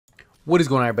What is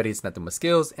going on, everybody? It's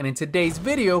NothingButSkillz, and in today's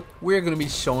video we're going to be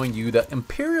showing you the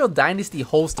Imperial Dynasty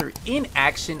holster in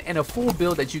action and a full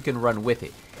build that you can run with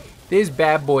it. This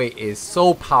bad boy is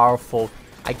so powerful.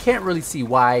 I can't really see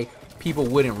why people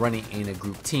wouldn't run it in a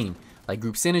group team. Like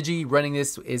group synergy, running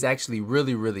this is actually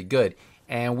really good.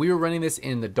 And we were running this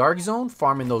in the dark zone,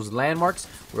 farming those landmarks.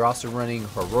 We're also running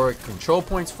heroic control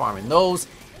points, farming those.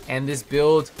 And this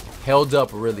build held up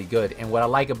really good. And what I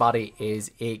like about it is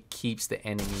it keeps the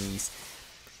enemies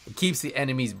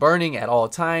burning at all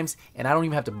times, and I don't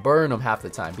even have to burn them half the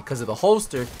time. Because of the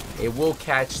holster, it will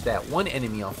catch that one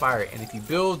enemy on fire, and if you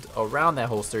build around that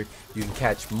holster, you can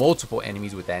catch multiple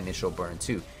enemies with that initial burn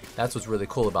too. That's what's really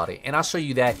cool about it, and I'll show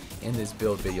you that in this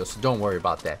build video, so don't worry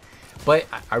about that. But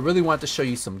I really want to show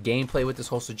you some gameplay with this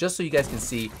holster just so you guys can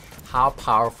see how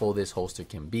powerful this holster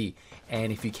can be.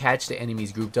 And if you catch the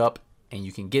enemies grouped up and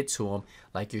you can get to them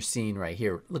like you're seeing right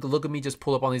here. Look at me just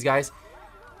pull up on these guys.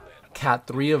 Caught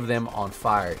 3 of them on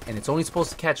fire, and it's only supposed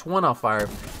to catch 1 on fire,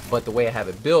 but the way I have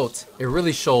it built, it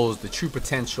really shows the true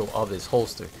potential of this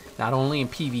holster, not only in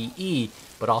PvE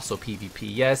but also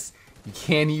PvP. Yes, you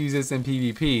can use this in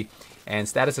PvP, and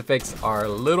status effects are a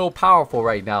little powerful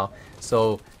right now,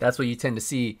 so that's what you tend to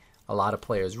see a lot of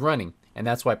players running, and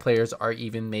that's why players are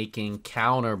even making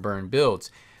counter burn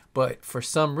builds. But for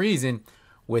some reason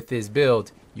with this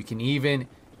build, you can even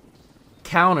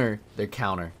counter their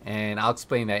counter, and I'll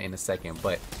explain that in a second.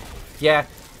 But yeah,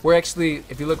 we're actually,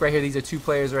 if you look right here, these are 2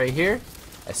 players right here.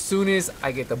 As soon as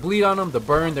I get the bleed on them, the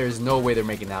burn, there's no way they're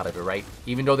making out of it, right?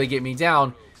 Even though they get me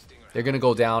down, they're gonna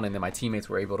go down, and then my teammates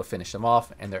were able to finish them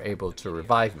off, and they're able to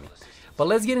revive me. But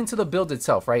let's get into the build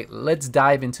itself, right? Let's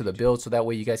dive into the build so that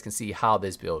way you guys can see how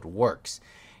this build works.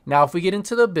 Now, if we get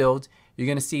into the build, you're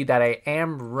gonna see that I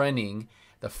am running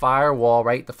the firewall,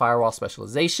 right? The firewall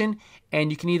specialization, and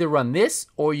you can either run this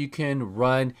or you can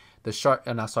run the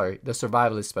the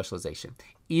survivalist specialization.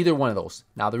 Either one of those.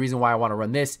 Now, the reason why I want to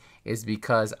run this is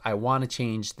because I want to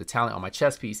change the talent on my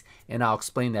chest piece, and I'll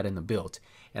explain that in the build,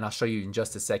 and I'll show you in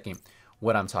just a second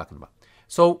what I'm talking about.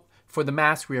 So for the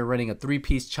mask, we are running a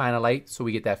 3-piece China Light, so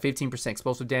we get that 15%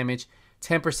 explosive damage,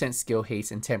 10% skill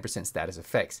haste, and 10% status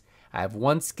effects. I have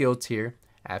 1 skill tier.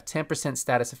 I have 10%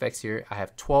 status effects here. I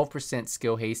have 12%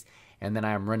 skill haste, and then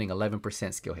I am running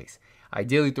 11% skill haste.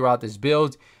 Ideally, throughout this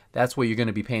build, that's what you're going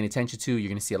to be paying attention to. You're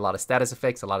going to see a lot of status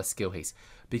effects, a lot of skill haste,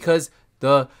 because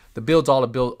the build's all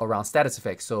built around status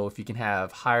effects. So if you can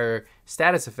have higher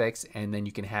status effects and then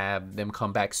you can have them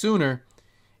come back sooner,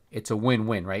 it's a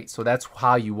win-win, right? So that's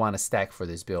how you want to stack for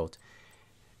this build.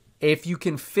 If you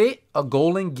can fit a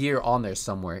golden gear on there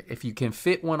somewhere, if you can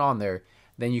fit one on there,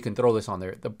 then you can throw this on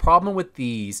there. The problem with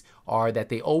these are that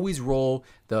they always roll,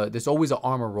 there's always an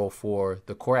armor roll for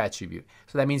the core attribute.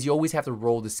 So that means you always have to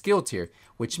roll the skill tier,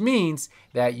 which means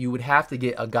that you would have to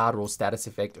get a god roll status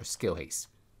effect or skill haste.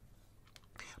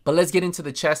 But let's get into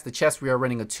the chest. The chest, we are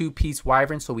running a 2-piece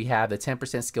wyvern, so we have the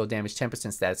 10% skill damage,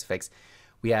 10% status effects.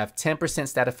 We have 10%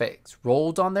 stat effects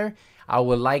rolled on there. I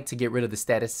would like to get rid of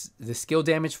the skill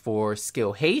damage for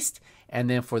skill haste, and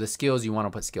then for the skills you want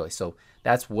to put skill haste. So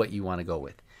that's what you want to go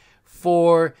with.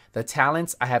 For the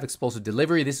talents, I have explosive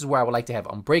delivery. This is where I would like to have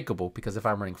unbreakable, because if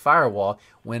I'm running firewall,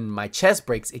 when my chest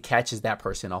breaks, it catches that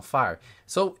person on fire.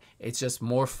 So it's just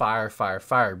more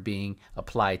fire being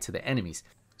applied to the enemies.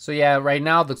 So yeah, right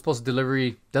now the explosive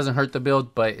delivery doesn't hurt the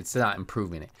build, but it's not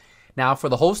improving it. Now for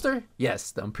the holster,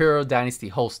 yes, the Imperial Dynasty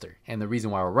holster. And the reason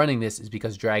why we're running this is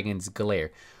because Dragon's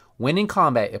Glare. When in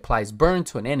combat, it applies burn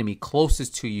to an enemy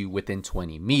closest to you within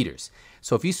 20 meters.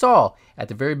 So if you saw at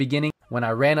the very beginning, when I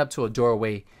ran up to a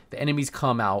doorway, the enemies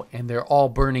come out and they're all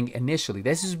burning initially.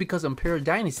 This is because of Imperial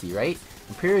Dynasty, right?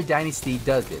 Imperial Dynasty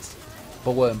does this.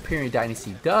 But what Imperial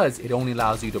Dynasty does, it only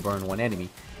allows you to burn 1 enemy.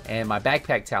 And my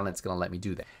backpack talent's gonna let me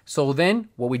do that. So then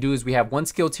what we do is we have 1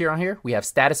 skill tier on here. We have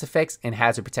status effects and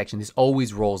hazard protection. This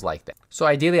always rolls like that. So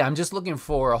ideally, I'm just looking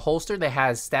for a holster that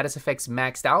has status effects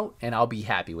maxed out, and I'll be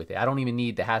happy with it. I don't even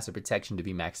need the hazard protection to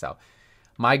be maxed out.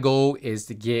 My goal is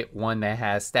to get one that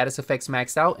has status effects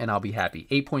maxed out, and I'll be happy.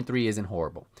 8.3 isn't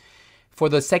horrible. For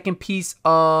the second piece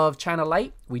of China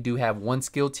Light, we do have 1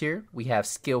 skill tier. We have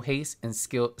skill haste and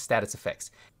skill status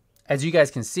effects. As you guys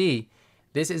can see,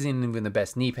 this isn't even the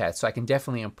best knee pad, so I can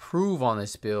definitely improve on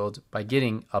this build by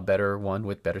getting a better one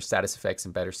with better status effects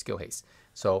and better skill haste.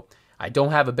 So I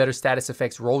don't have a better status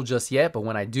effects roll just yet, but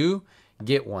when I do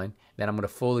get one, then I'm going to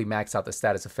fully max out the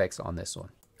status effects on this one.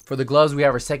 For the gloves, we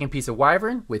have our second piece of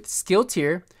wyvern with skill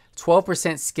tier,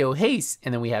 12% skill haste,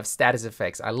 and then we have status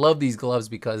effects. I love these gloves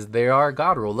because they are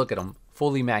god roll. Look at them,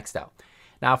 fully maxed out.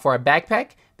 Now for our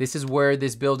backpack, this is where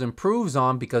this build improves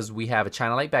on, because we have a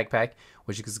China Light backpack,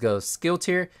 which goes skill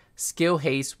tier, skill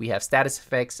haste. We have status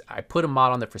effects. I put a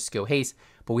mod on there for skill haste,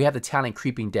 but we have the talent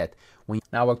Creeping Death.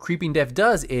 Now what Creeping Death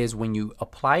does is when you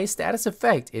apply a status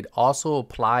effect, it also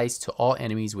applies to all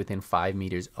enemies within 5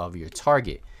 meters of your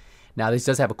target. Now this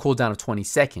does have a cooldown of 20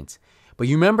 seconds. But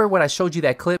you remember when I showed you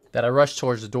that clip that I rushed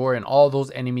towards the door and all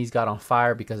those enemies got on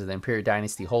fire because of the Imperial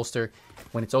Dynasty holster,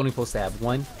 when it's only supposed to have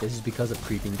one? This is because of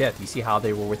Creeping Death. You see how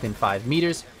they were within 5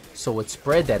 meters? So it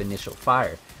spread that initial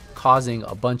fire, causing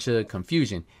a bunch of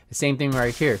confusion. The same thing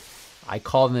right here. I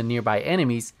called in the nearby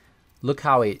enemies. Look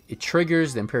how it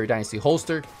triggers the Imperial Dynasty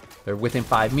holster. They're within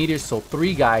 5 meters, so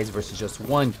 3 guys versus just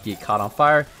 1 get caught on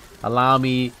fire. Allow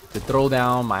me to throw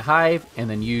down my hive and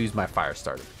then use my fire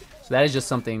starter. So that is just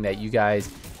something that you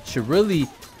guys should really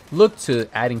look to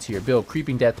adding to your build.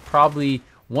 Creeping Death, probably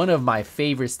one of my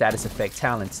favorite status effect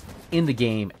talents in the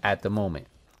game at the moment.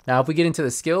 Now if we get into the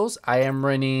skills, I am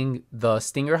running the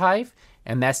Stinger Hive,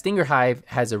 and that Stinger Hive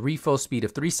has a refill speed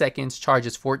of 3 seconds,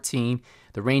 charges 14,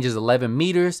 the range is 11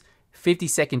 meters,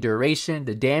 50-second duration,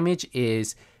 the damage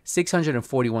is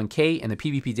 641k, and the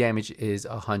PvP damage is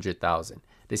 100,000.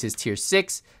 This is tier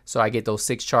 6, so I get those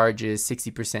 6 charges,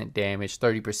 60% damage,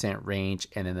 30% range,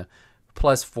 and then the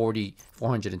plus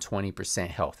 420%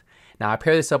 health. Now I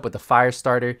pair this up with the fire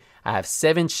starter. I have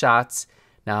 7 shots.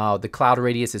 Now the cloud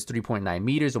radius is 3.9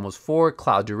 meters, almost 4.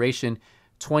 Cloud duration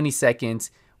 20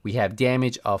 seconds. We have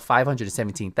damage of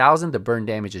 517,000. The burn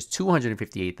damage is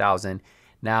 258,000.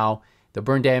 Now the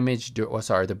burn damage,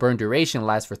 the burn duration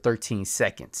lasts for 13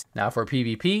 seconds. Now for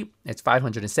PvP, it's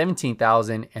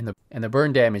 517,000 and the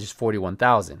burn damage is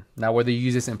 41,000. Now whether you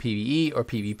use this in PvE or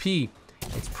PvP,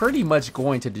 it's pretty much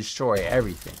going to destroy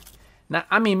everything. Now,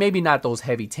 I mean, maybe not those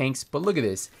heavy tanks, but look at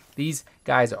this. These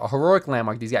guys are a heroic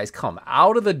landmark. These guys come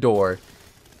out of the door.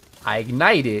 I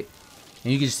ignite it,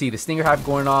 and you can just see the Stinger Hive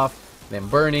going off, then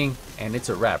burning, and it's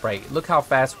a wrap, right? Look how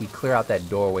fast we clear out that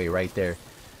doorway right there.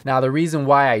 Now, the reason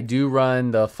why I do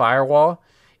run the firewall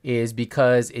is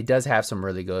because it does have some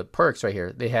really good perks right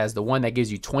here. It has the one that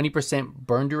gives you 20%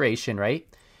 burn duration, right?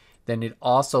 Then it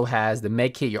also has the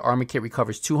med kit. Your armor kit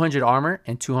recovers 200 armor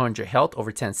and 200 health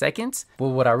over 10 seconds. But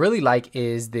what I really like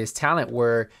is this talent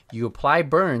where you apply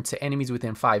burn to enemies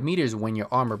within 5 meters when your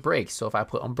armor breaks. So if I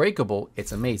put unbreakable,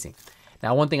 it's amazing.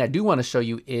 Now, one thing I do want to show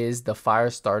you is the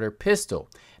fire starter pistol.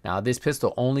 Now, this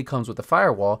pistol only comes with the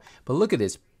firewall, but look at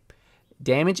this.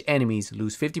 Damaged enemies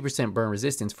lose 50% burn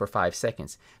resistance for 5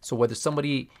 seconds. So whether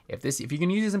somebody, if you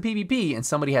can use this in PvP and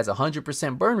somebody has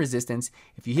 100% burn resistance,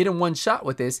 if you hit them one shot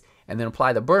with this and then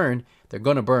apply the burn, they're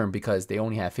gonna burn because they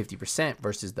only have 50%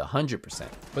 versus the 100%.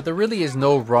 But there really is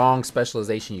no wrong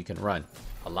specialization you can run.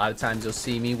 A lot of times you'll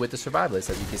see me with the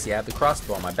survivalist. As you can see, I have the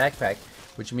crossbow on my backpack,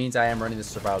 which means I am running the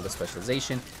survivalist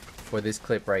specialization for this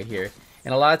clip right here.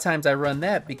 And a lot of times I run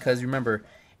that because remember,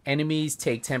 enemies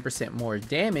take 10% more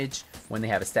damage when they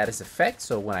have a status effect.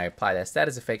 So when I apply that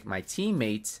status effect, my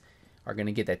teammates are going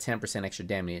to get that 10% extra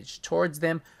damage towards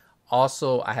them.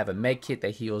 Also, I have a med kit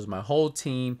that heals my whole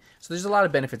team. So there's a lot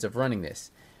of benefits of running this.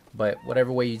 But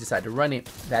whatever way you decide to run it,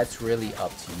 that's really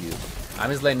up to you. I'm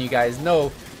just letting you guys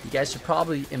know, you guys should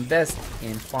probably invest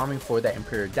in farming for that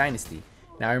Imperial Dynasty.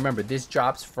 Now remember, this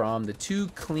drops from the 2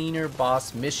 cleaner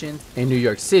boss missions in New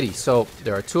York City. So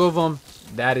there are 2 of them.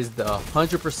 That is the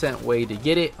 100% way to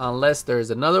get it, unless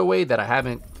there's another way that I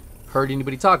haven't heard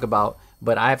anybody talk about.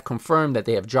 But I have confirmed that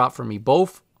they have dropped for me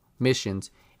both missions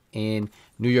in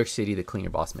New York City, the cleaner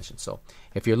boss mission. So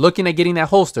if you're looking at getting that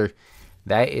holster,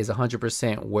 that is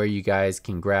 100% where you guys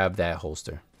can grab that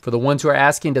holster. For the ones who are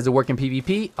asking, does it work in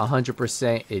PvP?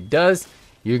 100% it does.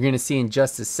 You're going to see in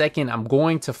just a second. I'm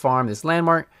going to farm this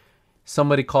landmark.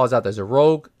 Somebody calls out there's a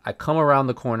rogue. I come around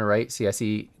the corner, right? See, I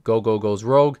see goes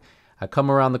rogue. I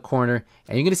come around the corner,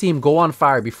 and you're going to see him go on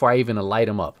fire before I even light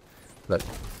him up. Look,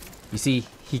 you see,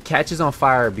 he catches on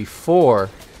fire before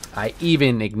I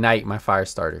even ignite my fire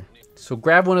starter. So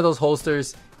grab one of those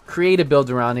holsters, create a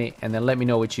build around it, and then let me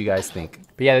know what you guys think.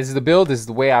 But yeah, this is the build. This is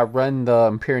the way I run the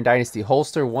Imperial Dynasty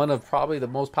holster. One of probably the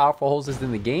most powerful holsters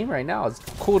in the game right now. It's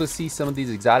cool to see some of these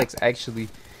exotics actually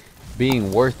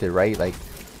being worth it, right? Like,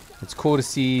 it's cool to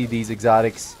see these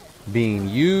exotics being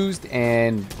used,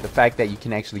 and the fact that you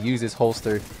can actually use this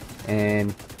holster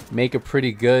and make a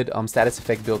pretty good status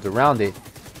effect build around it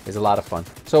is a lot of fun.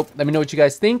 So let me know what you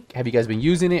guys think. Have you guys been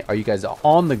using it? Are you guys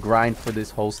on the grind for this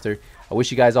holster? I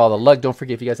wish you guys all the luck. Don't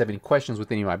forget, if you guys have any questions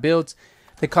with any of my builds,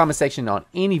 the comment section on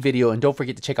any video, and don't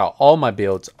forget to check out all my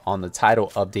builds on the Title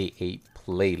Update 8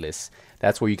 playlist.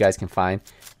 That's where you guys can find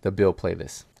the build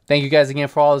playlist. Thank you guys again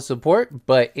for all the support,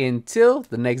 but until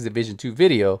the next Division 2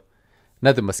 video,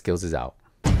 Nothing But Skills is out.